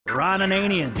Ron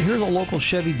Ananian. Here's a local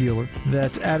Chevy dealer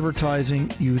that's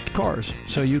advertising used cars.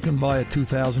 So you can buy a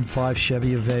 2005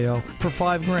 Chevy Aveo for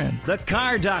 $5,000. The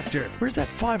Car Doctor. Where's that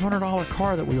 $500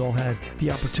 car that we all had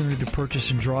the opportunity to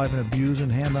purchase and drive and abuse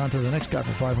and hand on to the next guy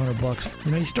for $500?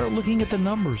 You know, you start looking at the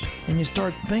numbers and you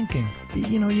start thinking,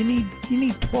 you know, you need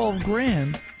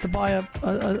 $12,000 to buy a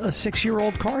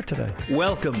 6-year-old car today.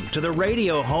 Welcome to the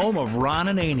radio home of Ron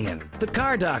Ananian, the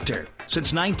Car Doctor.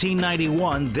 Since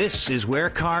 1991, this is where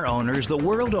car owners the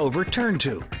world over turn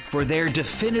to for their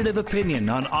definitive opinion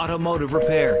on automotive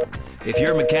repair. If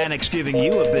your mechanic's giving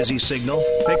you a busy signal,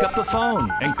 pick up the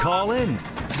phone and call in.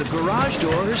 The garage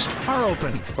doors are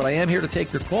open. But I am here to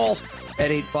take your calls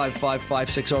at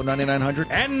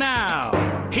 855-560-9900. And now,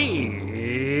 here's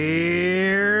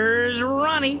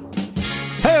Ronnie.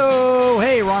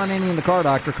 Hey, Ron Ananian, the Car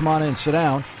Doctor. Come on in, sit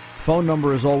down. Phone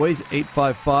number, as always,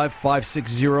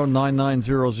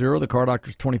 855-560-9900. The Car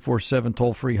Doctor's 24/7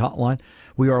 toll-free hotline.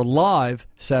 We are live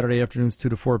Saturday afternoons 2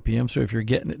 to 4 p.m., so if you're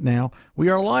getting it now, we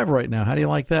are live right now. How do you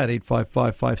like that?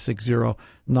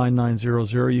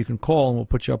 855-560-9900. You can call, and we'll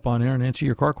put you up on air and answer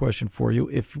your car question for you.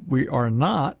 If we are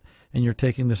not, and you're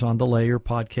taking this on delay or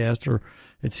podcast, or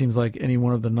it seems like any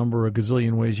one of the number of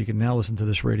gazillion ways you can now listen to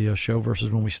this radio show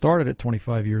versus when we started it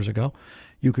 25 years ago,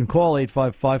 you can call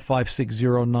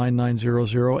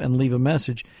 855-560-9900 and leave a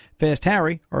message. Fast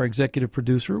Harry, our executive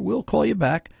producer, will call you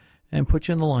back and put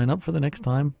you in the lineup for the next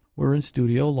time we're in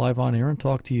studio, live on air, and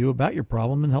talk to you about your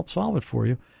problem and help solve it for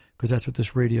you, because that's what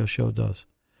this radio show does.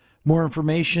 More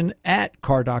information at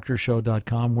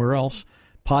cardoctorshow.com. Where else?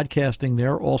 Podcasting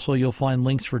there. Also, you'll find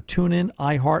links for TuneIn,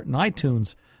 iHeart, and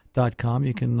iTunes.com.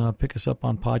 You can pick us up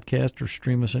on podcast or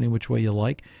stream us any which way you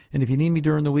like. And if you need me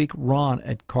during the week, Ron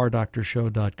at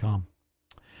cardoctorshow.com.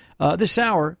 This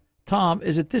hour, Tom,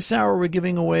 is it this hour we're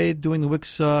giving away, doing the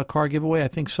Wix car giveaway? I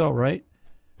think so, right?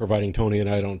 Providing Tony and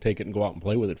I don't take it and go out and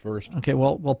play with it first. Okay,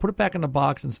 well, put it back in the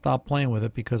box and stop playing with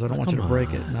it, because I don't want you to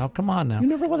break it. Now, come on now. You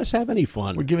never let us have any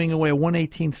fun. We're giving away a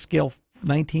 1/18th scale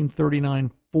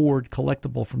 1939 Ford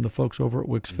collectible from the folks over at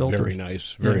Wix Filters. Very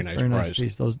nice. Very nice prize.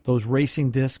 Piece. Those racing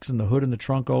discs and the hood and the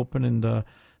trunk open and the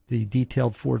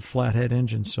detailed Ford flathead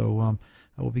engine. So I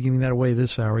will be giving that away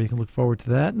this hour. You can look forward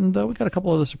to that. And we got a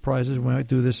couple other surprises we might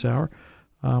do this hour.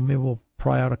 Maybe we'll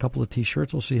pry out a couple of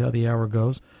T-shirts. We'll see how the hour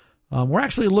goes. We're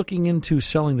actually looking into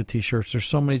selling the T-shirts. There's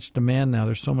so much demand now.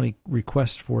 There's so many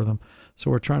requests for them. So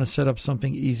we're trying to set up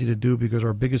something easy to do, because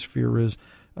our biggest fear is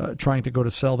trying to go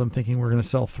to sell them, thinking we're going to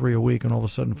sell 3 a week, and all of a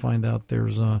sudden find out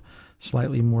there's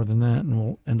slightly more than that, and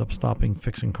we'll end up stopping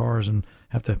fixing cars and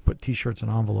have to put T-shirts in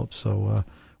envelopes. So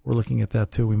we're looking at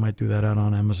that, too. We might do that out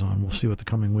on Amazon. We'll see what the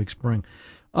coming weeks bring.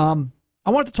 I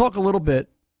want to talk a little bit,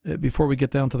 before we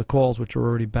get down to the calls, which are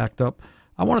already backed up.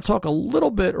 I want to talk a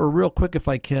little bit, or real quick if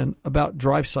I can, about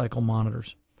drive cycle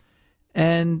monitors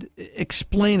and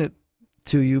explain it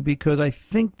to you, because I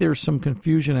think there's some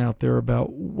confusion out there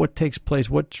about what takes place,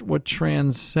 what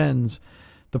transcends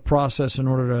the process in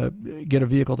order to get a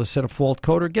vehicle to set a fault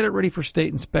code or get it ready for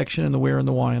state inspection, and the where and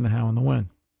the why and the how and the when.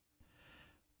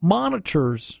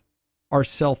 Monitors are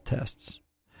self-tests.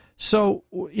 So,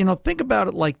 think about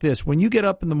it like this. When you get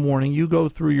up in the morning, you go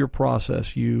through your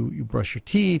process. You brush your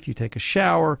teeth, you take a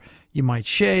shower, you might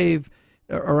shave,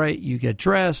 all right, you get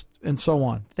dressed, and so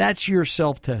on. That's your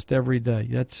self-test every day.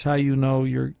 That's how you know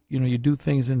you do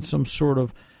things in some sort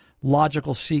of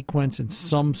logical sequence, in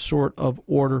some sort of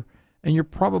order, and you're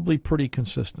probably pretty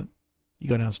consistent. You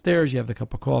go downstairs, you have the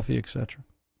cup of coffee, etc.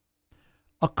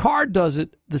 A car does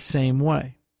it the same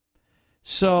way.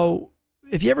 So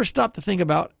if you ever stop to think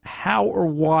about how or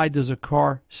why does a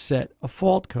car set a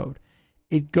fault code,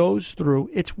 it goes through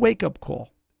its wake-up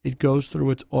call. It goes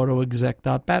through its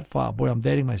autoexec.bat file. Boy, I'm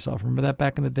dating myself. Remember that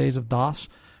back in the days of DOS,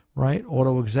 right?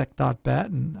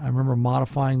 Autoexec.bat, and I remember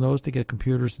modifying those to get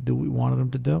computers to do what we wanted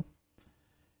them to do.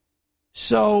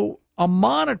 So a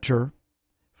monitor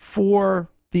for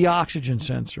the oxygen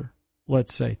sensor,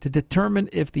 let's say, to determine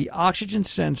if the oxygen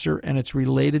sensor and its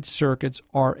related circuits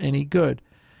are any good,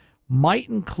 might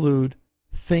include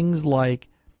things like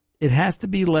it has to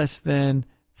be less than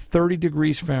 30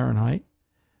 degrees Fahrenheit.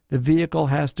 The vehicle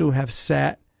has to have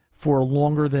sat for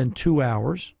longer than 2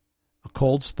 hours, a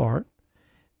cold start.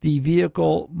 The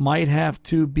vehicle might have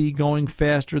to be going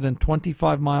faster than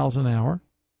 25 miles an hour.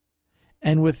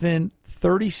 And within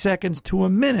 30 seconds to a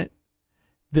minute,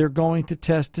 they're going to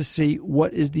test to see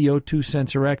what is the O2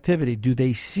 sensor activity. Do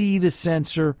they see the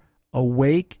sensor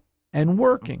awake and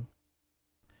working?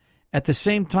 At the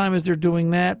same time as they're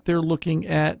doing that, they're looking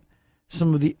at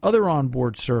some of the other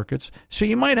onboard circuits. So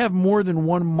you might have more than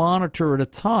one monitor at a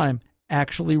time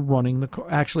actually running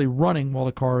while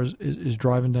the car is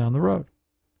driving down the road.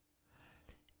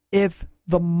 If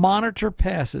the monitor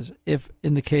passes, if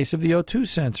in the case of the O2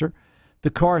 sensor, the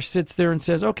car sits there and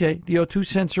says, okay, the O2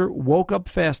 sensor woke up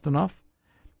fast enough,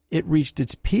 it reached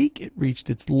its peak, it reached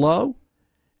its low,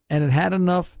 and it had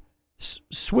enough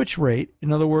switch rate.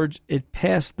 In other words, it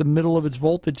passed the middle of its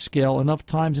voltage scale enough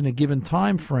times in a given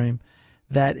time frame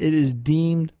that it is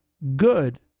deemed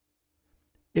good.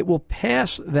 It will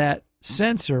pass that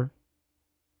sensor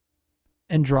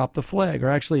and drop the flag. Or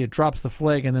actually, it drops the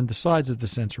flag and then decides if the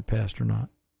sensor passed or not.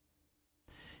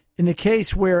 In the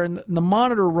case where the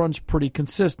monitor runs pretty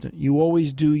consistent, you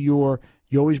always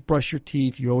brush your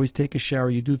teeth, you always take a shower,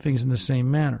 you do things in the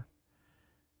same manner.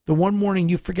 The one morning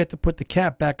you forget to put the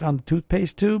cap back on the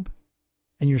toothpaste tube,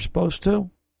 and you're supposed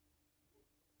to,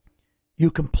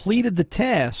 you completed the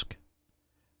task,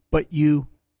 but you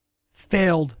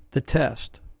failed the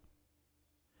test.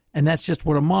 And that's just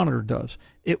what a monitor does.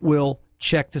 It will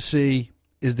check to see,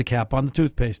 is the cap on the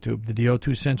toothpaste tube? Did the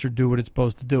O2 sensor do what it's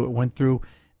supposed to do? It went through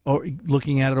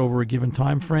looking at it over a given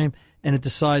time frame, and it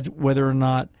decides whether or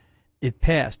not it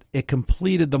passed. It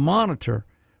completed the monitor.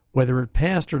 Whether it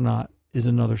passed or not is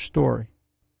another story.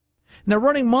 Now,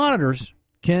 running monitors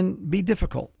can be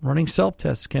difficult. Running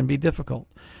self-tests can be difficult.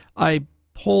 I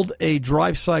pulled a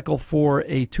drive cycle for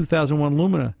a 2001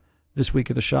 Lumina this week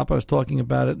at the shop. I was talking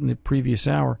about it in the previous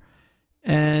hour.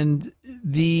 And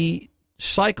the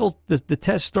cycle, the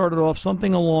test started off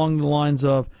something along the lines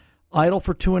of idle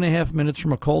for 2.5 minutes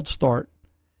from a cold start.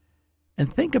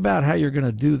 And think about how you're going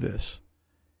to do this.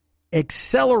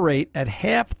 Accelerate at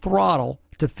half throttle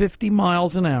to 50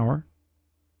 miles an hour.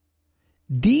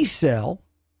 Decel.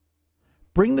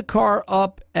 Bring the car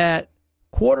up at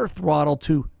quarter throttle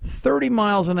to 30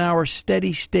 miles an hour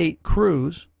steady state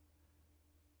cruise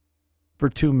for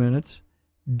 2 minutes.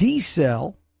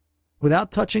 Decel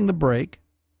without touching the brake.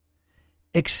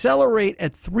 Accelerate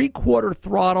at 3/4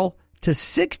 throttle to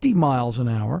 60 miles an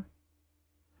hour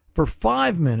for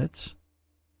 5 minutes.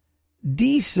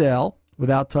 Decel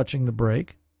without touching the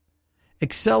brake.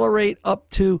 Accelerate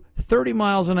up to 30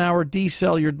 miles an hour.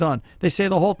 Decel, you're done. They say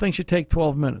the whole thing should take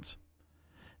 12 minutes.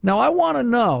 Now, I want to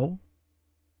know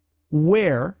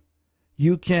where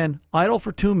you can idle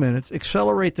for 2 minutes,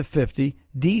 accelerate to 50,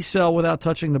 decel without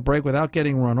touching the brake, without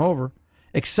getting run over,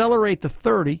 accelerate to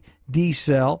 30,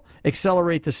 decel,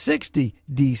 accelerate to 60,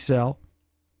 decel.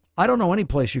 I don't know any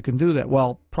place you can do that.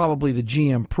 Well, probably the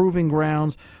GM Proving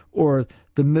Grounds or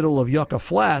the middle of Yucca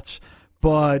Flats.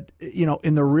 But, you know,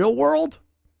 in the real world,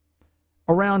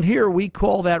 around here, we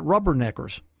call that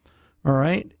rubberneckers. All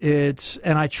right?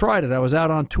 And I tried it. I was out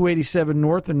on 287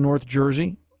 North in North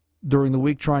Jersey during the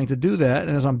week trying to do that.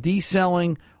 And as I'm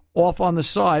decelling off on the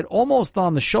side, almost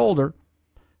on the shoulder,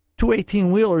 two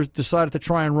 18-wheelers decided to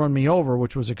try and run me over,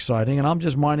 which was exciting. And I'm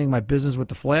just minding my business with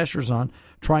the flashers on,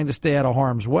 trying to stay out of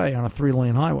harm's way on a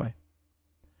 3-lane highway.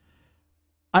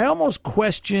 I almost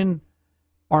question,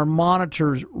 are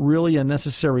monitors really a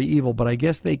necessary evil? But I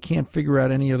guess they can't figure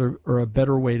out any other or a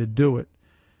better way to do it.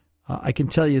 I can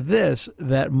tell you this,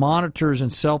 that monitors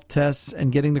and self-tests and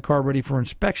getting the car ready for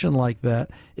inspection like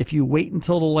that, if you wait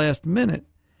until the last minute,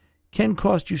 can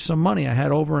cost you some money. I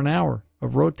had over an hour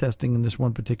of road testing in this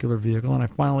one particular vehicle, and I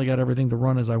finally got everything to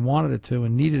run as I wanted it to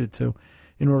and needed it to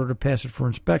in order to pass it for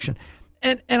inspection.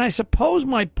 And I suppose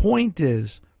my point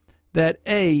is that,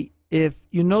 A, if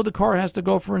you know the car has to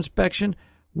go for inspection,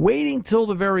 waiting till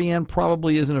the very end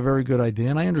probably isn't a very good idea.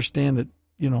 And I understand that,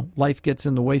 you know, life gets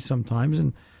in the way sometimes,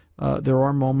 and there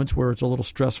are moments where it's a little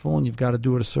stressful and you've got to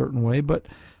do it a certain way. But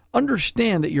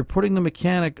understand that you're putting the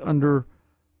mechanic under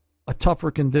a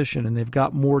tougher condition and they've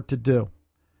got more to do.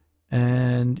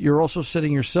 And you're also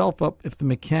setting yourself up if the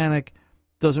mechanic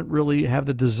doesn't really have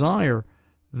the desire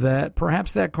that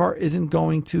perhaps that car isn't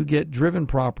going to get driven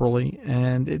properly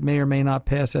and it may or may not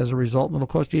pass as a result, and it'll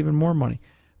cost you even more money.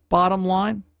 Bottom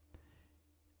line,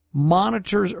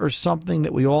 monitors are something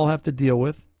that we all have to deal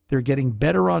with. They're getting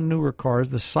better on newer cars.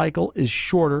 The cycle is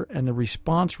shorter and the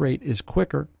response rate is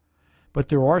quicker. But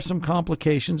there are some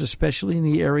complications, especially in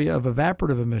the area of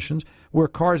evaporative emissions, where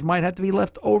cars might have to be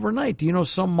left overnight. Do you know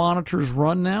some monitors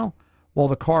run now while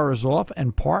the car is off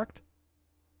and parked?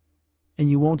 And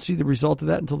you won't see the result of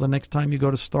that until the next time you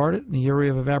go to start it. In the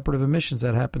area of evaporative emissions,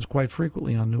 that happens quite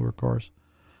frequently on newer cars.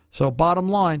 So bottom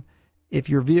line, if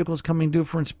your vehicle is coming due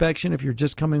for inspection, if you're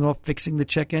just coming off fixing the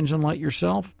check engine light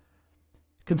yourself,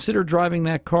 consider driving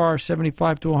that car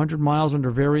 75 to 100 miles under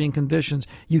varying conditions.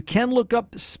 You can look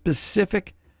up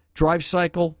specific drive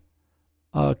cycle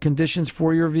conditions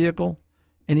for your vehicle.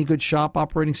 Any good shop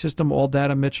operating system,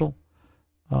 ALLDATA Mitchell,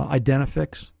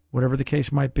 Identifix, whatever the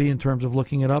case might be in terms of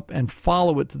looking it up, and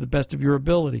follow it to the best of your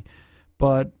ability.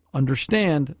 But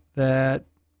understand that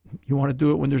You want to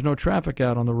do it when there's no traffic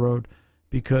out on the road,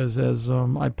 because as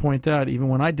I point out, even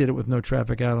when I did it with no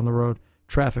traffic out on the road,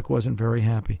 traffic wasn't very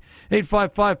happy.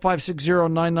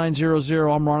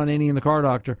 855-560-9900. I'm Ron Ananian, the Car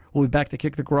Doctor. We'll be back to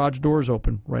kick the garage doors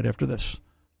open right after this.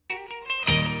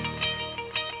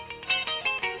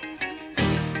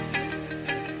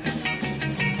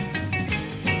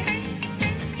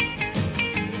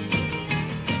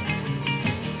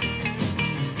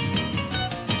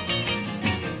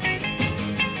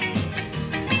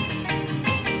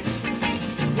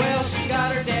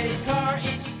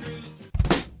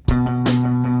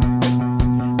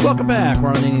 Welcome back.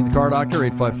 Ron Ananian, the Car Doctor.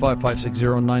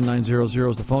 855-560-9900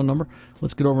 is the phone number.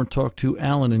 Let's get over and talk to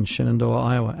Alan in Shenandoah,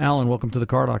 Iowa. Alan, welcome to the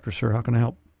Car Doctor, sir. How can I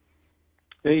help?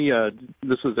 Hey,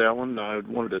 this is Alan. I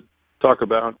wanted to talk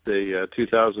about the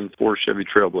 2004 Chevy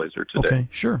Trailblazer today. Okay,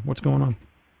 sure. What's going on?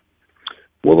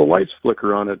 Well, the lights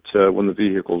flicker on it when the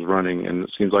vehicle's running, and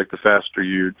it seems like the faster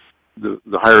the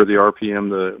higher the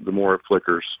RPM, the more it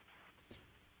flickers.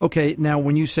 Okay, now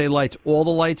when you say lights, all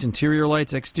the lights, interior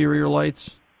lights, exterior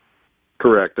lights?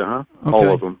 Correct, Okay.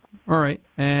 All of them. All right.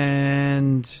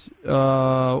 And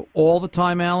all the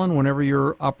time, Alan, whenever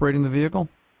you're operating the vehicle?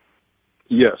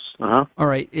 Yes, All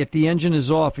right. If the engine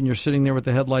is off and you're sitting there with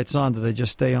the headlights on, do they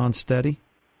just stay on steady?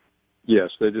 Yes,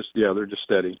 they're just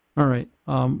steady. All right.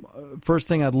 First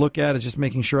thing I'd look at is just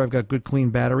making sure I've got good, clean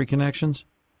battery connections.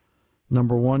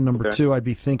 Number one. Number two, I'd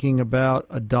be thinking about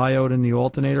a diode in the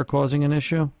alternator causing an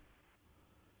issue.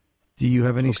 Do you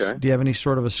have any? Do you have any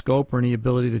sort of a scope or any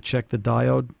ability to check the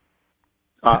diode?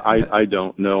 I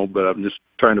don't know, but I'm just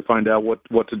trying to find out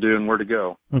what to do and where to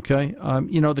go. Okay.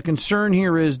 The concern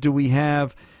here is, do we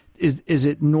have? Is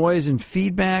it noise and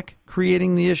feedback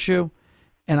creating the issue?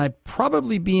 And I'd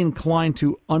probably be inclined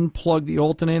to unplug the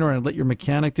alternator, and I'd let your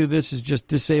mechanic do this. Is just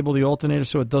disable the alternator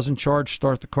so it doesn't charge.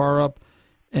 Start the car up,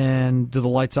 and do the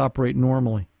lights operate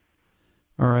normally?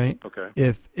 All right. Okay.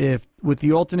 If with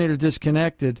the alternator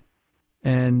disconnected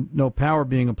and no power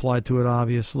being applied to it,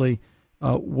 obviously,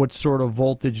 what sort of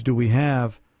voltage do we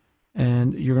have?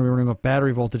 And you're going to be running off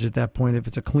battery voltage at that point. If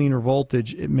it's a cleaner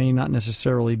voltage, it may not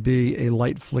necessarily be a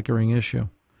light flickering issue.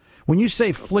 When you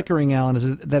say flickering, Alan, is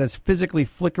it that it's physically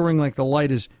flickering like the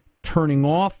light is turning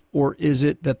off, or is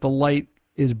it that the light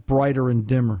is brighter and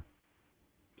dimmer?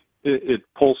 It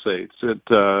pulsates.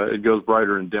 It goes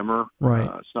brighter and dimmer. Right.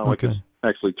 It's not like it's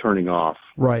actually turning off.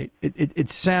 Right. It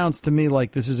sounds to me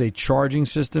like this is a charging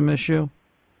system issue,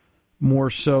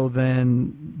 more so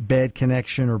than bad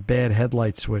connection or bad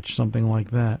headlight switch, something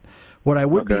like that. What I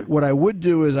would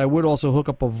do is I would also hook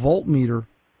up a voltmeter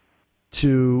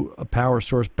to a power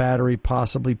source battery,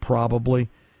 possibly, probably,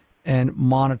 and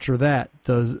monitor that.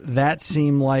 Does that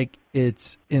seem like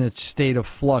it's in a state of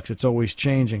flux? It's always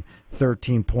changing.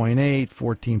 13.8,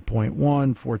 14.1,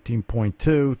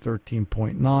 14.2,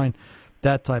 13.9,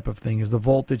 that type of thing. Is the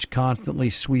voltage constantly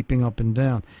sweeping up and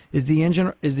down? Is the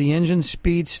engine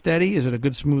speed steady? Is it a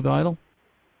good smooth idle?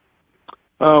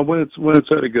 When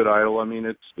it's at a good idle, I mean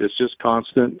it's just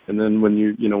constant, and then when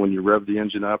you rev the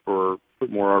engine up or put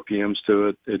more RPMs to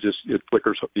it, it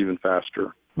flickers up even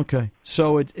faster. Okay,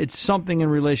 so it's something in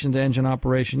relation to engine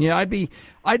operation. Yeah, I'd be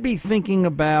thinking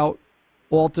about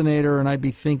alternator, and I'd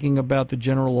be thinking about the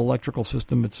general electrical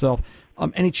system itself.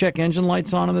 Any check engine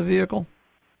lights on in the vehicle?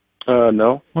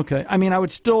 No. Okay, I mean I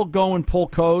would still go and pull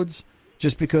codes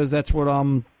just because that's what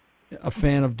I'm a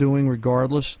fan of doing,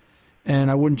 regardless.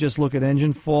 And I wouldn't just look at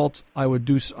engine faults. I would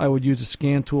use a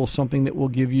scan tool, something that will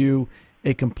give you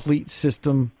a complete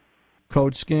system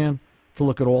code scan to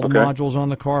look at all the modules on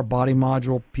the car, body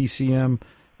module, PCM,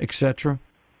 etc.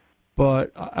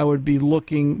 But I would be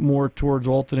looking more towards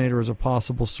alternator as a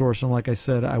possible source. And like I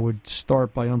said, I would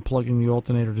start by unplugging the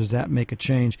alternator. Does that make a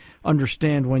change?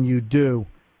 Understand when you do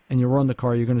and you run the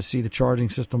car, you're going to see the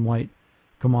charging system light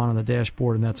come on the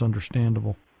dashboard, and that's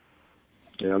understandable.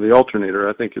 Yeah, the alternator,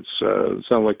 I think it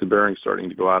sounds like the bearing's starting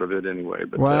to go out of it anyway.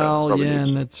 But,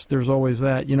 and there's always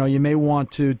that. You may want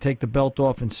to take the belt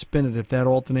off and spin it if that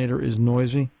alternator is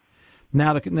noisy.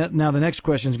 Now the next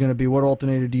question is going to be, what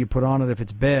alternator do you put on it if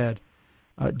it's bad?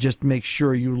 Just make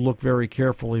sure you look very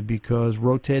carefully, because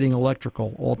rotating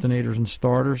electrical, alternators and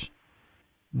starters,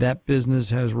 that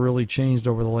business has really changed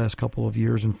over the last couple of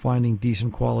years, and finding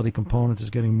decent quality components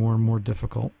is getting more and more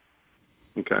difficult.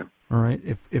 Okay. All right.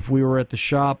 If we were at the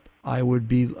shop, I would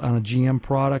be on a GM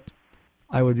product.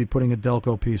 I would be putting a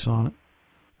Delco piece on it.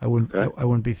 I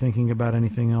wouldn't be thinking about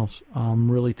anything else.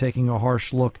 Really taking a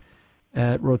harsh look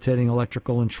at rotating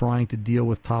electrical and trying to deal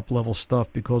with top level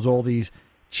stuff, because all these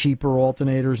cheaper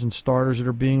alternators and starters that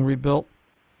are being rebuilt.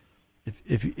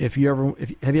 Have you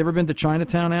ever been to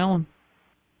Chinatown, Alan?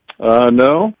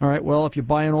 No. All right, well, if you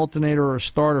buy an alternator or a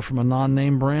starter from a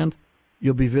non-name brand,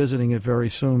 you'll be visiting it very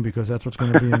soon because that's what's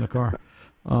going to be in the car.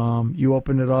 You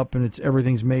open it up, and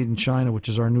everything's made in China, which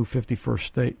is our new 51st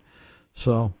state.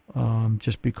 So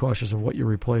just be cautious of what you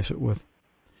replace it with.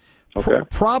 Okay.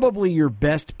 Probably your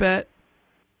best bet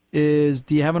is,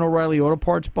 do you have an O'Reilly Auto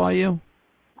Parts by you?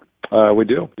 We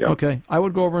do, yeah. Okay. I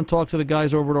would go over and talk to the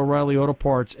guys over at O'Reilly Auto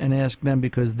Parts and ask them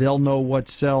because they'll know what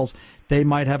sells. They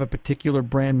might have a particular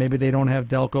brand. Maybe they don't have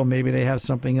Delco. Maybe they have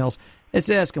something else. Let's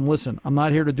ask them, listen, I'm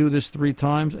not here to do this 3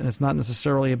 times, and it's not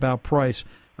necessarily about price.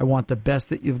 I want the best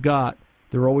that you've got.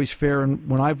 They're always fair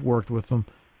when I've worked with them,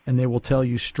 and they will tell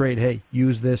you straight, hey,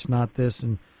 use this, not this,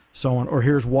 and so on. Or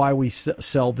here's why we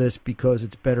sell this, because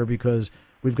it's better, because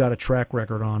we've got a track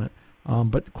record on it.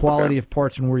 But quality of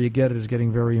parts and where you get it is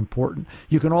getting very important.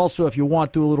 You can also, if you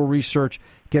want, do a little research,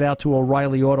 get out to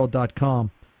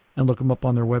O'ReillyAuto.com and look them up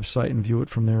on their website and view it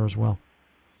from there as well.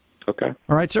 Okay.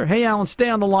 All right, sir. Hey, Alan, stay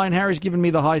on the line. Harry's giving me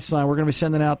the high sign. We're going to be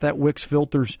sending out that Wix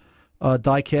Filters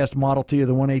die-cast model to you,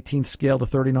 the 1/18th scale, the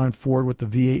 39 Ford with the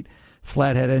V8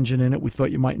 flathead engine in it. We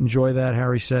thought you might enjoy that,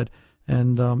 Harry said.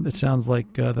 And it sounds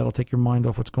like that'll take your mind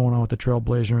off what's going on with the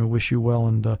Trailblazer. And we wish you well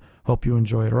and hope you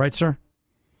enjoy it. All right, sir?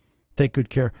 Take good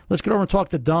care. Let's get over and talk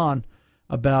to Don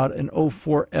about an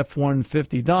 04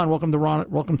 F-150. Don, welcome to Ron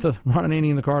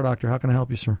Ananian, the Car Doctor. How can I help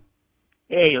you, sir?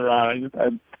 Hey, Ron.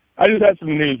 I just had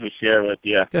some news to share with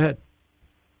you. Go ahead.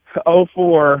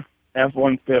 04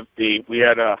 F-150, we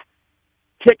had a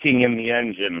ticking in the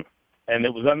engine, and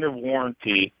it was under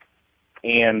warranty.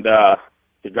 And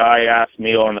the guy asked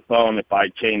me on the phone if I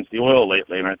changed the oil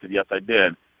lately, and I said, yes, I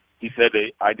did. He said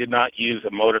I did not use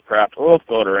a Motorcraft oil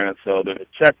filter in it, so there's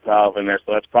a check valve in there,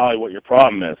 so that's probably what your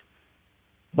problem is.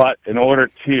 But in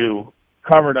order to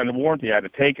cover it under warranty, I had to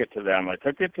take it to them. I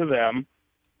took it to them.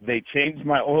 They changed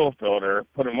my oil filter,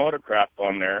 put a Motorcraft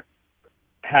on there,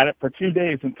 had it for 2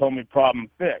 days and told me problem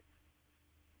fixed.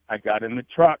 I got in the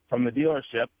truck from the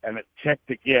dealership, and it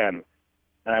checked again.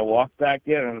 And I walked back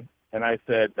in, and I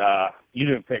said, you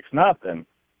didn't fix nothing.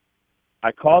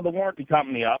 I called the warranty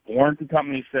company up. The warranty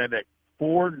company said that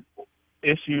Ford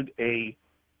issued a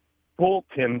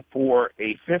bulletin for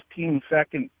a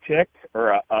 15-second tick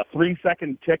or a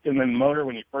 3-second tick in the motor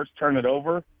when you first turn it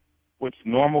over, which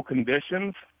normal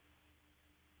conditions.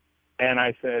 And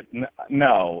I said,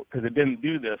 no, because it didn't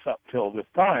do this up till this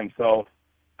time. So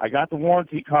I got the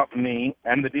warranty company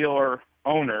and the dealer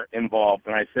owner involved,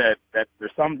 and I said that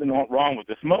there's something wrong with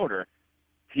this motor.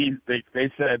 They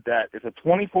said that it's a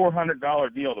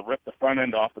 $2,400 deal to rip the front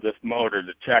end off of this motor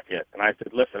to check it. And I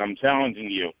said, listen, I'm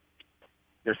challenging you.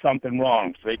 There's something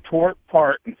wrong. So they tore it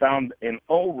apart and found an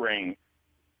O-ring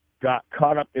got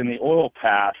caught up in the oil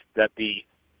pass that the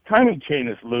timing chain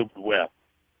is lubed with.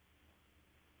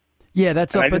 Yeah,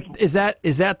 that's up. Is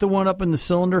that the one up in the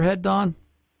cylinder head, Don?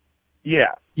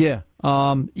 Yeah. Yeah.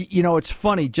 It's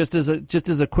funny. Just as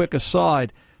a quick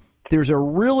aside, there's a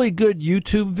really good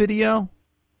YouTube video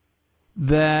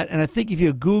that, and I think if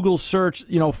you Google search,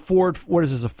 Ford. What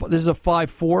is this? This is a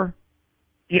 5.4.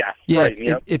 Yeah. Yeah. Right,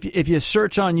 yep. If you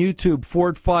search on YouTube,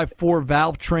 Ford 5.4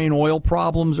 valve train oil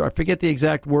problems, or I forget the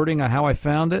exact wording of how I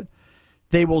found it,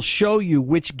 they will show you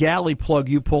which galley plug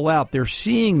you pull out. They're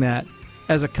seeing that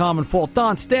as a common fault.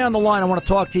 Don, stay on the line. I want to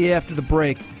talk to you after the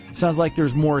break. Sounds like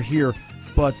there's more here.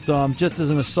 But just as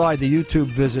an aside, the YouTube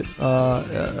visit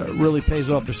really pays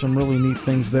off. There's some really neat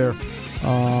things there,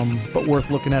 but worth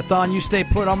looking at. Don, you stay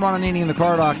put. I'm Ron Ananian, the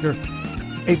Car Doctor.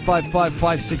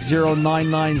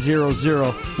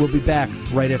 855-560-9900. We'll be back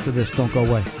right after this. Don't go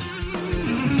away.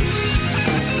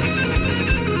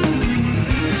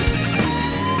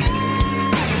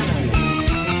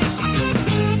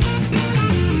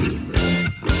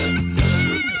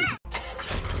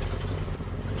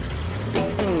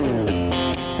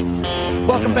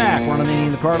 Welcome back. Ron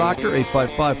Ananian, the Car Doctor,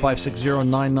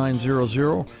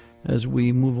 855-560-9900. As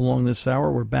we move along this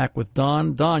hour, we're back with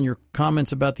Don. Don, your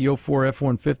comments about the 04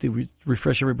 F-150, we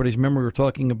refresh everybody's memory. We're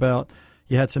talking about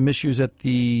you had some issues at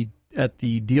the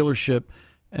dealership,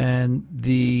 and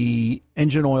the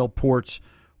engine oil ports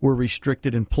were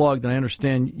restricted and plugged. And I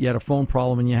understand you had a phone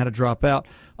problem and you had to drop out.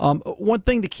 One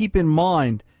thing to keep in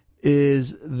mind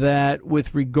is that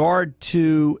with regard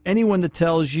to anyone that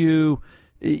tells you,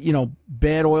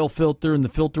 bad oil filter and the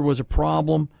filter was a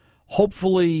problem,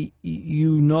 hopefully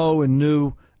you know and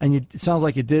knew, and it sounds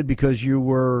like you did because you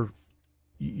were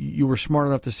smart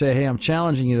enough to say, hey, I'm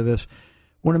challenging you to this.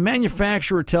 When a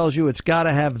manufacturer tells you it's got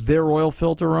to have their oil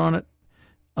filter on it,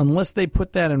 unless they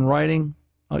put that in writing,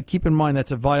 keep in mind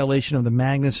that's a violation of the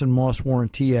Magnuson-Moss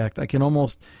Warranty Act. I can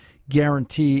almost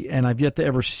guarantee, and I've yet to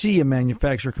ever see a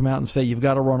manufacturer come out and say, you've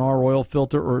got to run our oil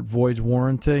filter or it voids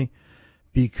warranty,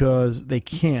 because they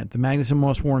can't. The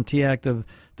Magnuson-Moss Warranty Act of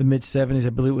the mid-'70s, I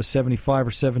believe it was 75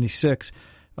 or 76,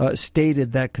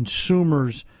 stated that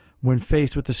consumers, when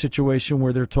faced with a situation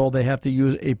where they're told they have to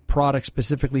use a product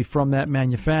specifically from that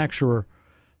manufacturer,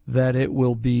 that it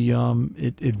will be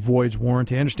it voids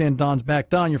warranty. I understand Don's back.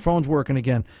 Don, your phone's working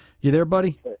again. You there,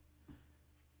 buddy?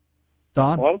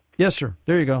 Don? Hello? Yes, sir.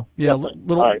 There you go. Yeah,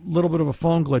 little bit of a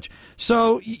phone glitch.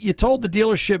 So you told the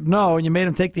dealership no, and you made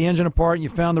them take the engine apart, and you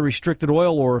found the restricted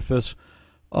oil orifice.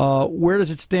 Where does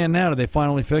it stand now? Did they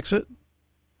finally fix it?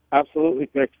 Absolutely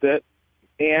fixed it,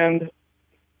 and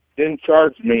didn't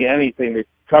charge me anything. They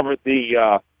covered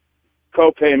the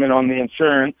co-payment on the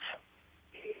insurance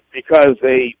because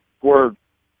they were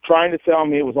trying to tell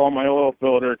me it was on my oil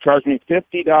filter. Charged me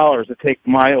 $50 to take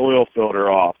my oil filter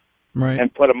off. Right.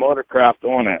 And put a Motorcraft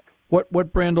on it.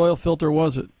 What brand oil filter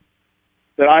was it?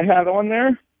 That I had on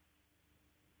there?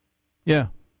 Yeah.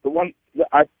 The one that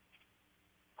I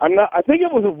think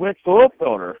it was a Wix oil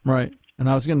filter. Right. And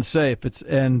I was going to say,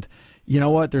 and you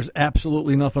know what? There's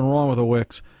absolutely nothing wrong with a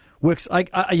Wix. Wix,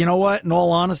 you know what? In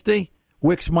all honesty,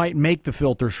 Wix might make the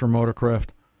filters for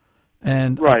Motorcraft.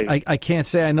 And right. I can't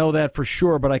say I know that for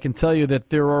sure, but I can tell you that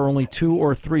there are only 2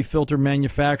 or 3 filter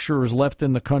manufacturers left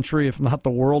in the country, if not the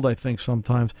world, I think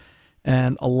sometimes.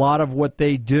 And a lot of what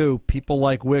they do, people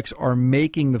like Wix are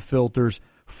making the filters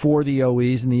for the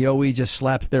OEs, and the OE just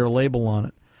slaps their label on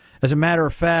it. As a matter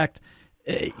of fact,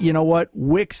 you know what?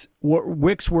 Wix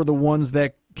were the ones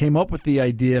that came up with the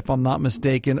idea, if I'm not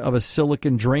mistaken, of a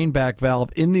silicon drain back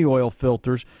valve in the oil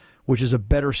filters, which is a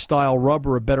better style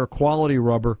rubber, a better quality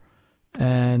rubber.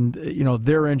 And, you know,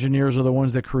 their engineers are the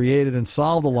ones that created and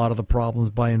solved a lot of the problems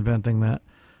by inventing that.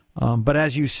 But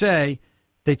as you say,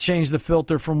 they changed the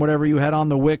filter from whatever you had on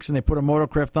the Wix and they put a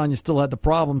Motorcraft on, you still had the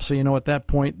problem. So, you know, at that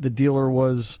point, the dealer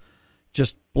was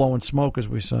just blowing smoke, as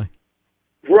we say.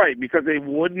 Right, because they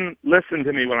wouldn't listen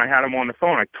to me when I had them on the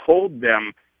phone. I told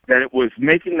them that it was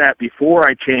making that before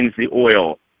I changed the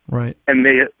oil. Right. And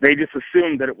they just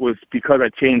assumed that it was because I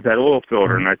changed that oil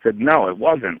filter, and I said, no, it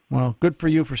wasn't. Well, good for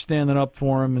you for standing up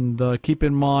for them, and keep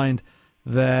in mind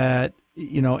that,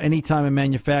 you know, anytime a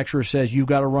manufacturer says you've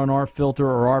got to run our filter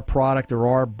or our product or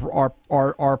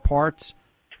our parts,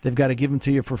 they've got to give them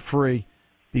to you for free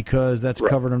because that's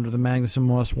covered under the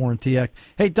Magnuson-Moss Warranty Act.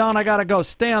 Hey, Don, I got to go.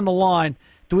 Stay on the line.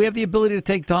 Do we have the ability to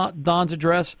take Don's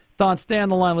address? Don, stay on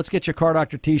the line. Let's get your Car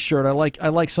Doctor T-shirt. I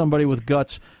like somebody with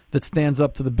guts that stands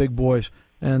up to the big boys.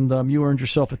 And you earned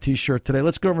yourself a T-shirt today.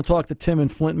 Let's go over and talk to Tim in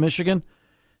Flint, Michigan.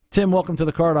 Tim, welcome to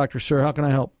the Car Doctor, sir. How can I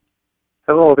help?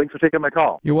 Hello. Thanks for taking my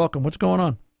call. You're welcome. What's going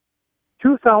on?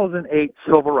 2008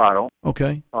 Silverado.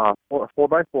 Okay. 4x4,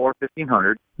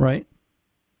 1500. Right.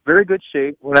 Very good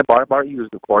shape. When I bought it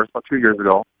used, of course, about 2 years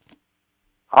ago.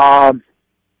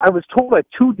 I was told at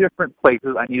 2 different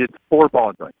places I needed 4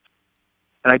 ball joints.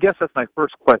 And I guess that's my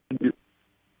first question.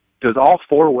 Does all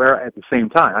 4 wear at the same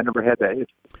time? I never had that issue.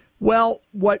 Well,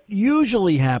 what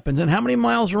usually happens, and how many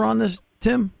miles are on this,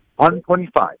 Tim?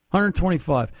 125.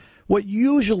 125. What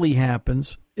usually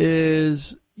happens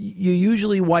is you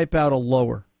usually wipe out a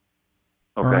lower.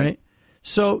 Okay. All right?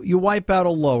 So you wipe out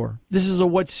a lower. This is a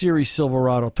what series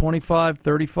Silverado? 25,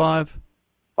 35?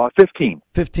 15.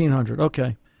 1500.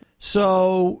 Okay.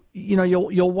 So, you know,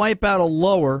 you'll wipe out a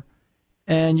lower,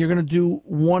 and you're going to do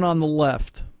one on the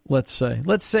left, let's say.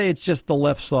 Let's say it's just the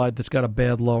left side that's got a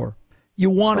bad lower.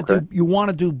 You want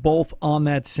to do both on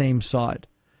that same side.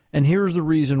 And here's the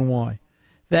reason why.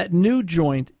 That new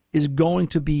joint is going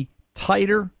to be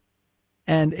tighter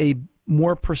and a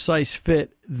more precise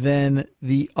fit than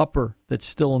the upper that's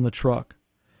still in the truck.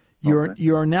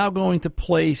 You are now going to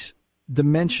place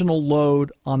dimensional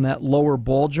load on that lower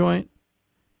ball joint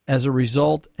as a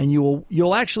result, and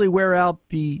you'll actually wear out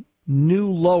the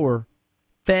new lower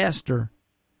faster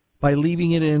by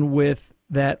leaving it in with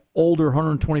that older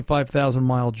 125,000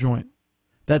 mile joint.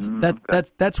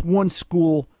 That's one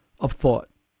school of thought,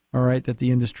 all right, that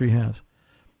the industry has.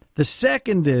 The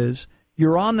second is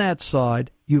you're on that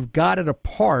side, you've got it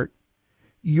apart.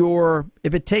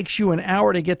 If it takes you an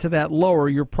hour to get to that lower,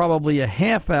 you're probably a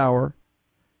half hour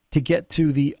to get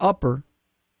to the upper.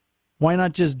 Why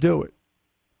not just do it?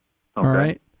 Okay. All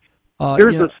right.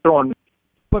 Here's the stone.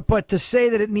 But to say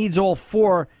that it needs all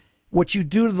 4, what you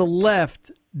do to the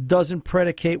left doesn't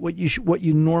predicate what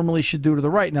you normally should do to the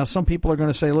right. Now, some people are going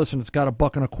to say, "Listen, it's got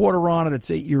 $1.25 on it.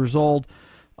 It's 8 years old.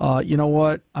 You know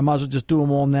what? I might as well just do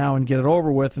them all now and get it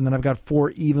over with, and then I've got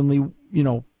 4 evenly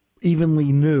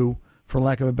new, for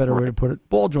lack of a better way to put it,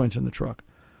 ball joints in the truck."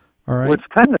 All right. What's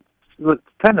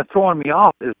kind of throwing me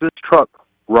off is this truck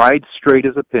ride straight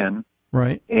as a pin,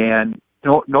 right, and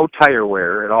no tire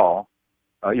wear at all,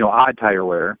 odd tire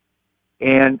wear.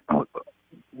 And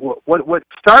what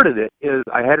started it is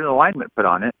I had an alignment put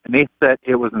on it, and they said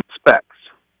it was in specs.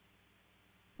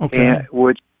 Okay. And,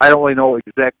 which I don't really know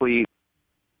exactly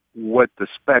what the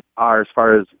specs are as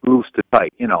far as loose to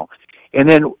tight, And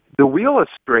then the wheel is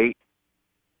straight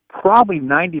probably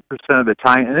 90% of the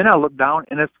time, and then I look down,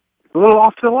 and it's a little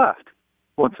off to the left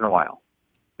once in a while.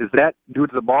 Is that due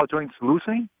to the ball joints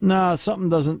loosening? No, something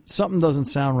doesn't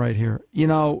sound right here.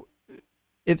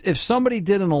 If somebody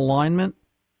did an alignment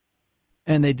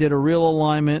and they did a real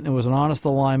alignment, and it was an honest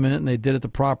alignment, and they did it the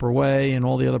proper way, and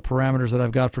all the other parameters that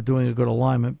I've got for doing a good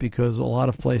alignment, because a lot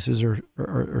of places are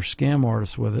scam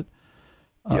artists with it,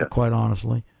 quite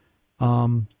honestly.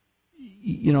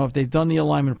 If they've done the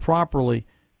alignment properly,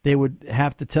 they would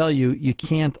have to tell you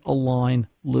can't align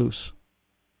loose.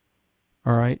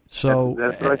 All right, so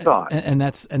that's what I thought, and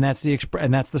it's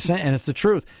the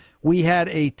truth. We had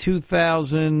a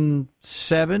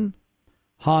 2007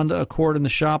 Honda Accord in the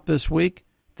shop this week.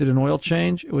 Did an oil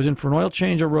change. It was in for an oil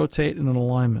change, a rotate, and an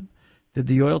alignment. Did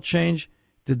the oil change,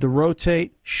 did the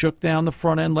rotate, shook down the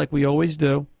front end like we always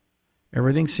do.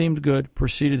 Everything seemed good.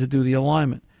 Proceeded to do the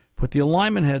alignment. Put the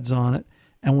alignment heads on it,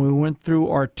 and we went through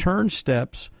our turn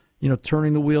steps,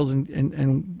 turning the wheels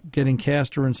and getting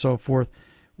caster and so forth.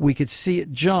 We could see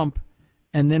it jump,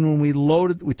 and then when we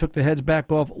took the heads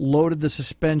back off, loaded the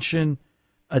suspension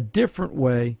a different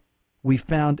way, we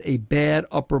found a bad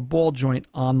upper ball joint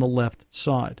on the left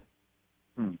side.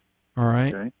 All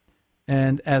right? Okay.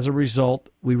 And as a result,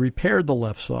 we repaired the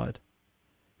left side.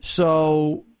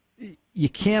 So you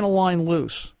can't align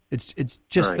loose. It's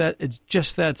just right. It's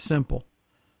just that simple.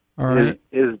 All right.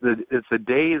 Is the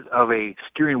days of a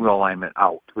steering wheel alignment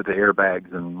out with the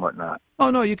airbags and whatnot? Oh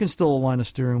no, you can still align a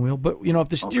steering wheel, but if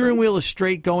the steering wheel is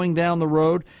straight going down the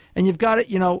road, and you've got it,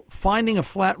 finding a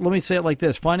flat. Let me say it like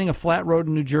this: finding a flat road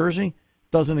in New Jersey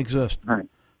doesn't exist. Right.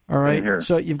 All right.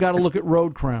 So you've got to look at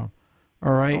Road Crown.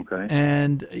 All right. Okay.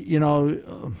 And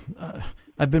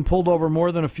I've been pulled over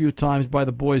more than a few times by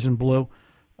the boys in blue.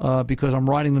 Because I'm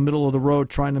riding the middle of the road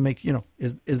trying to make,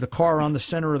 is the car on the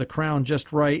center of the crown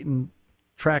just right and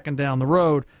tracking down the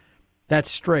road? That's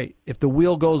straight. If the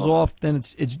wheel goes off, then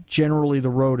it's generally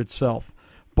the road itself,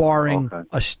 barring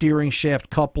a steering shaft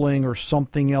coupling or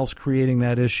something else creating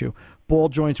that issue. Ball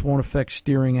joints won't affect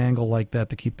steering angle like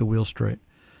that to keep the wheel straight.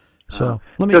 So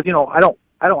because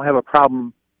I don't have a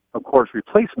problem, of course,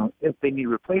 replacing them if they need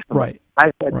replacement. Right.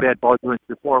 I've had bad ball joints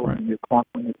before when you clump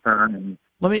when you turn and.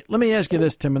 Let me ask you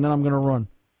this, Tim, and then I'm going to run.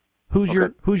 Who's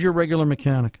your regular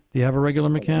mechanic? Do you have a regular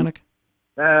mechanic?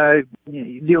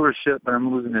 Dealership, but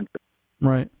I'm losing interest.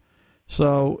 Right.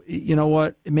 So, you know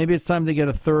what? Maybe it's time to get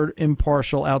a third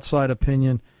impartial outside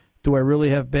opinion. Do I really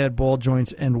have bad ball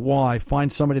joints, and why?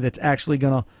 Find somebody that's actually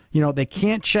going to, they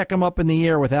can't check them up in the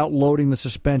air without loading the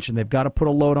suspension. They've got to put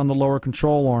a load on the lower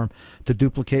control arm to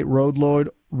duplicate road load,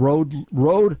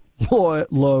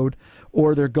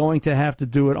 or they're going to have to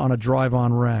do it on a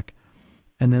drive-on rack.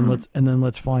 And then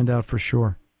let's find out for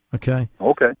sure. Okay?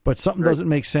 Okay. But something doesn't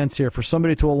make sense here. For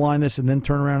somebody to align this and then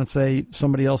turn around and say,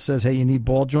 somebody else says, hey, you need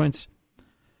ball joints,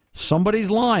 somebody's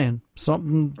lying.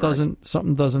 Something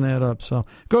doesn't add up. So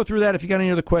go through that. If you got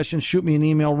any other questions, shoot me an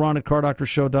email,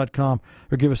 ron@cardoctorshow.com,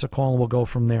 or give us a call and we'll go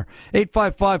from there.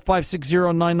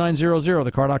 855-560-9900.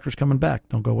 The Car Doctor's coming back.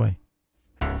 Don't go away.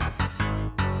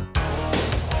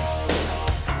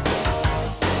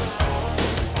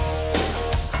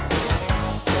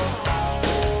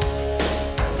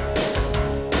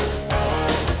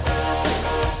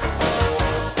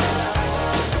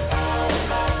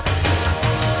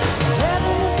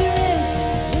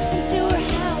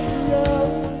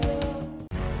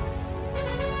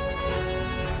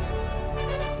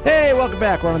 Welcome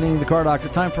back, Ron Ananian, the Car Doctor.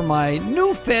 Time for my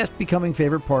new, fast-becoming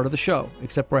favorite part of the show,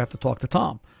 except where I have to talk to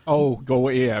Tom. Oh, go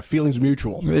away. Yeah, feelings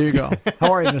mutual. There you go.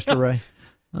 How are you, Mr. Ray?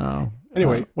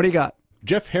 Anyway. What do you got?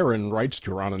 Jeff Heron writes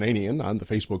to Ron Ananian on the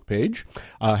Facebook page.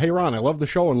 Hey, Ron, I love the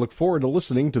show and look forward to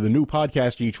listening to the new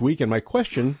podcast each week, and my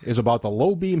question is about the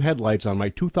low-beam headlights on my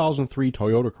 2003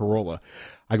 Toyota Corolla.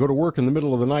 I go to work in the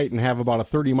middle of the night and have about a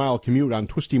 30-mile commute on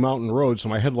twisty mountain roads, so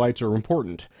my headlights are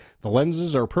important. The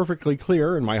lenses are perfectly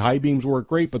clear, and my high beams work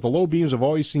great, but the low beams have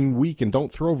always seemed weak and don't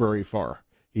throw very far.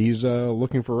 He's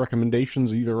looking for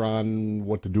recommendations either on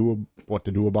what to do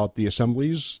about the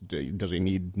assemblies. Does he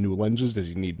need new lenses? Does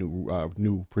he need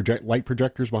new light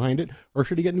projectors behind it? Or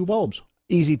should he get new bulbs?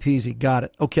 Easy peasy. Got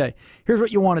it. Okay. Here's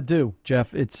what you want to do,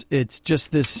 Jeff. It's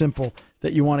just this simple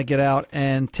that you want to get out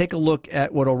and take a look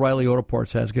at what O'Reilly Auto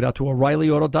Parts has. Get out to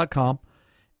O'ReillyAuto.com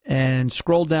and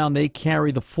scroll down. They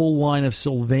carry the full line of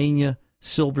Sylvania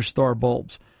Silver Star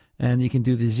bulbs. And you can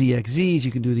do the ZXZs,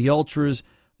 you can do the Ultras,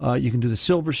 you can do the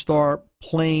Silver Star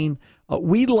plain.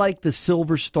 We like the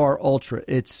Silver Star Ultra.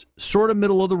 It's sort of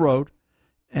middle of the road,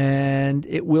 and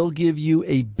it will give you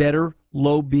a better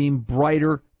low beam,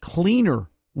 brighter, cleaner,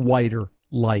 whiter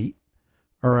light,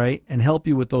 all right, and help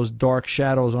you with those dark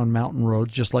shadows on mountain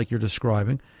roads, just like you're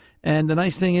describing. And the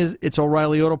nice thing is it's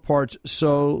O'Reilly Auto Parts,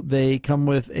 so they come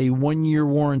with a 1-year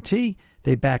warranty.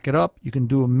 They back it up. You can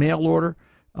do a mail order.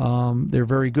 They're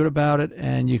very good about it,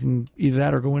 and you can either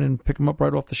that or go in and pick them up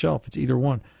right off the shelf. It's either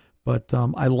one. But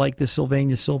I like the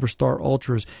Sylvania Silver Star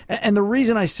Ultras. And the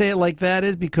reason I say it like that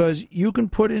is because you can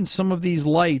put in some of these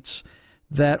lights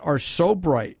that are so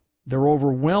bright, they're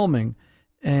overwhelming,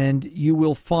 and you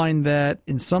will find that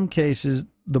in some cases,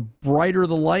 the brighter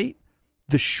the light,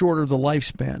 the shorter the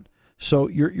lifespan. So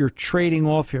you're trading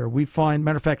off here. We find,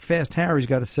 matter of fact, Fast Harry's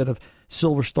got a set of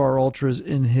Silver Star Ultras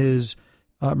in his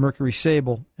Mercury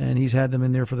Sable, and he's had them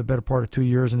in there for the better part of 2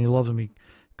 years, and he loves them. He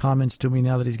comments to me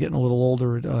now that he's getting a little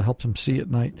older. It helps him see at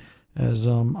night. As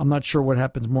I'm not sure what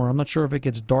happens more. I'm not sure if it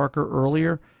gets darker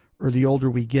earlier or the older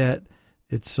we get,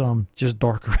 it's just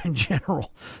darker in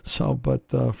general. So,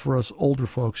 but for us older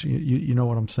folks, you know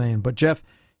what I'm saying. But Jeff,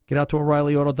 get out to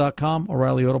O'ReillyAuto.com,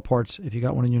 O'Reilly Auto Parts. If you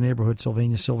got one in your neighborhood,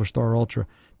 Sylvania Silver Star Ultra,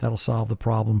 that'll solve the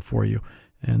problem for you.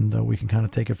 And we can kind of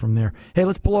take it from there. Hey,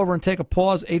 let's pull over and take a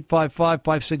pause.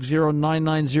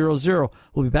 855-560-9900.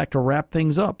 We'll be back to wrap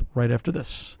things up right after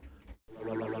this.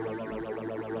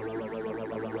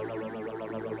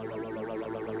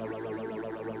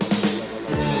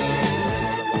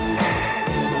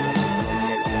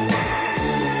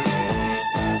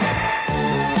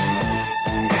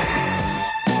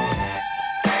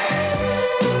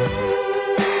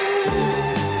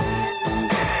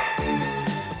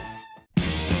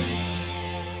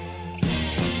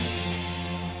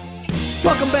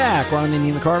 Welcome back. Ron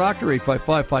Ananian, the Car Doctor.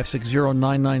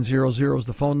 855-560-9900 is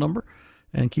the phone number.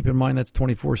 And keep in mind that's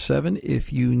 24/7.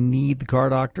 If you need the Car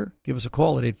Doctor, give us a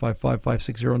call at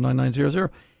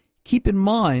 855-560-9900. Keep in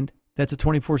mind that's a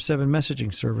 24/7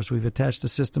 messaging service. We've attached a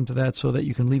system to that so that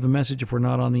you can leave a message if we're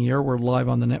not on the air. We're live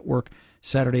on the network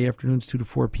Saturday afternoons 2 to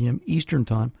 4 p.m. Eastern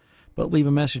Time. But leave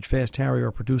a message. Fast Harry,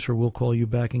 our producer, will call you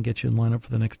back and get you in line up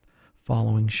for the next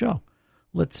following show.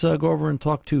 Let's go over and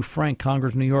talk to Frank,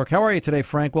 Congers, New York. How are you today,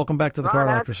 Frank? Welcome back to the Car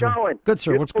Doctor. How's it going? Good,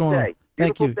 sir. Beautiful What's going on?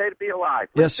 Thank you. Beautiful day to be alive.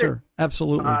 Yes, sir.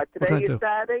 Absolutely. Today is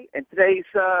Saturday, and today's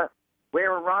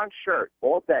wear a Ron shirt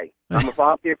all day. I'm a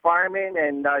volunteer fireman,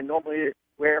 and I normally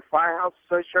wear firehouse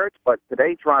shirts, but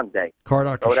today's Ron Day. Car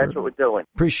Doctor So shirt. that's what we're doing.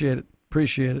 Appreciate it.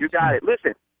 Appreciate it. You got it.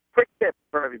 Listen, quick tip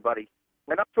for everybody.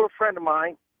 Went up to a friend of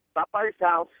mine, stopped by his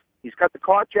house. He's got the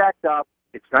car jacked up.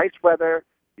 It's nice weather.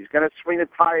 He's going to swing the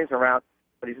tires around,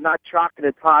 but he's not chocking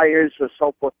the tires or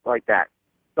so forth like that.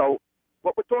 So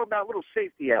what we're talking about, a little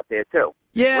safety out there, too.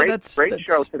 Yeah, great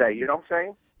show today. You know what I'm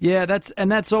saying? Yeah,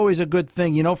 that's always a good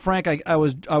thing. You know, Frank, I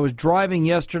was driving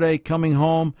yesterday coming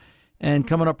home and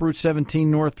coming up Route 17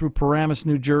 north through Paramus,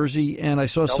 New Jersey, and I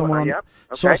saw someone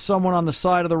on the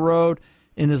side of the road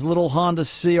in his little Honda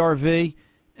CR-V,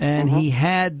 and he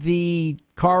had the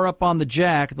car up on the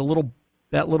jack, that little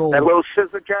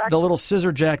scissor jack? The little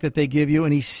scissor jack that they give you,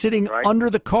 and he's sitting under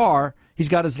the car. He's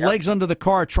got his legs under the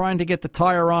car trying to get the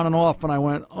tire on and off, and I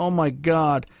went, oh, my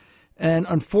God. And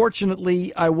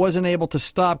unfortunately, I wasn't able to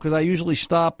stop because I usually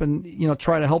stop and,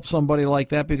 try to help somebody like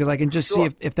that because I can just see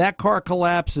if that car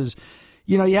collapses,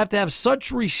 you have to have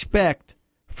such respect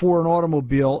for an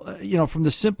automobile, from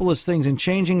the simplest things in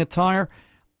changing a tire.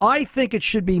 I think it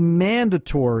should be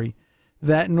mandatory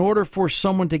that in order for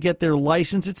someone to get their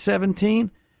license at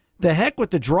 17, the heck with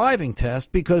the driving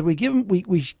test, because we give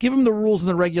them the rules and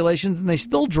the regulations and they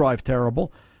still drive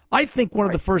terrible. I think one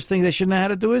of the first things they should know how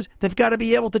to do is they've got to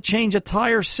be able to change a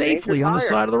tire safely on the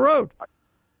side of the road.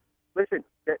 Listen,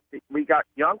 we got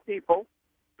young people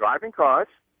driving cars,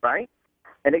 right?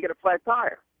 And they get a flat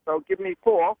tire. So give me a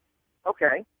call.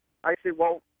 Okay. I said,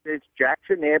 well, there's jacks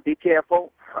in there. Be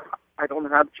careful. I don't know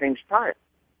how to change the tire.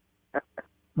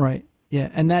 Right. Yeah,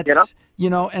 and that's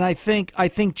and I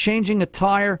think changing a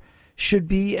tire should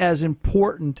be as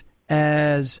important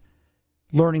as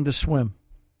learning to swim,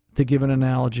 to give an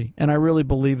analogy. And I really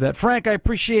believe that. Frank, I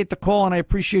appreciate the call and I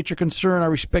appreciate your concern. I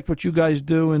respect what you guys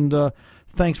do, and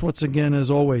thanks once again as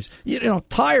always.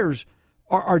 Tires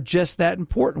are just that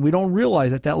important. We don't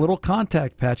realize that little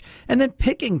contact patch. And then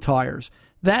picking tires,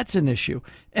 that's an issue.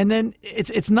 And then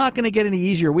it's not going to get any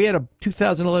easier. We had a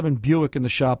 2011 Buick in the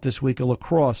shop this week, a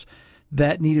LaCrosse,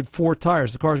 that needed 4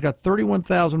 tires. The car's got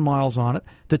 31,000 miles on it.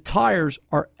 The tires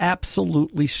are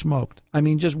absolutely smoked. I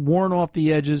mean, just worn off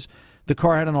the edges. The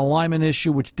car had an alignment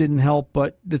issue, which didn't help,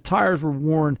 but the tires were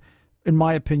worn, in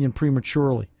my opinion,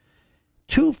 prematurely.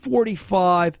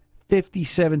 245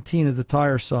 50/17 is the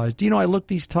tire size. Do you know, I looked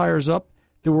these tires up.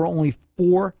 There were only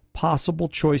 4 possible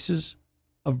choices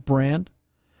of brand.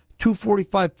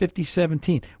 245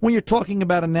 50/17. When you're talking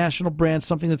about a national brand,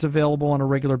 something that's available on a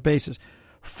regular basis.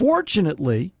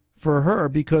 Fortunately for her,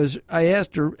 because I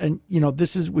asked her, and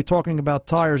we're talking about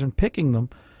tires and picking them,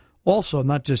 also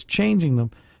not just changing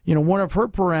them. One of her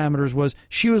parameters was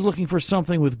she was looking for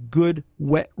something with good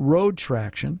wet road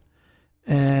traction.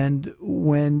 And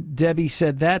when Debbie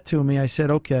said that to me, I said,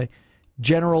 okay,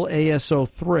 General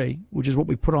ASO3, which is what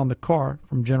we put on the car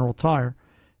from General Tire.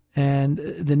 And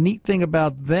the neat thing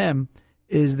about them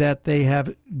is that they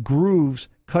have grooves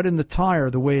cut in the tire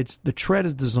the way the tread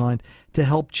is designed to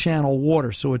help channel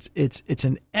water. So it's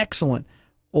an excellent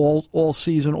all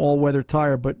season, all weather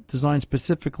tire, but designed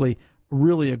specifically,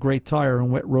 really a great tire in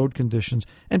wet road conditions.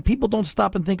 And people don't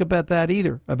stop and think about that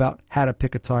either, about how to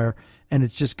pick a tire. And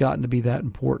it's just gotten to be that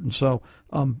important. So,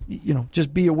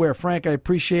 just be aware. Frank, I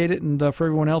appreciate it. And for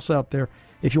everyone else out there,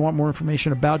 if you want more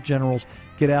information about Generals,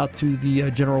 get out to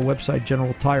the General website,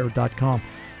 generaltire.com.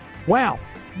 Wow,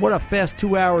 what a fast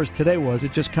 2 hours today was.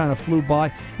 It just kind of flew by.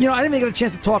 I didn't even get a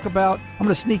chance to talk about, I'm going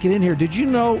to sneak it in here. Did you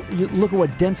know, look at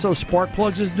what Denso Spark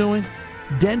Plugs is doing?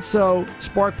 Denso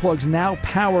Spark Plugs now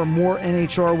power more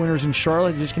NHR winners in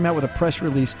Charlotte. They just came out with a press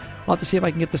release. I'll have to see if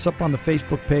I can get this up on the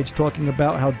Facebook page, talking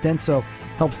about how Denso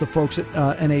helps the folks at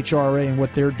NHRA and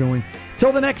what they're doing.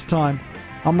 Till the next time,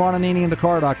 I'm Ron Ananian, the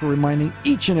Car Doctor, reminding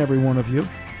each and every one of you,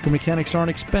 the mechanics aren't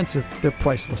expensive, they're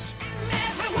priceless.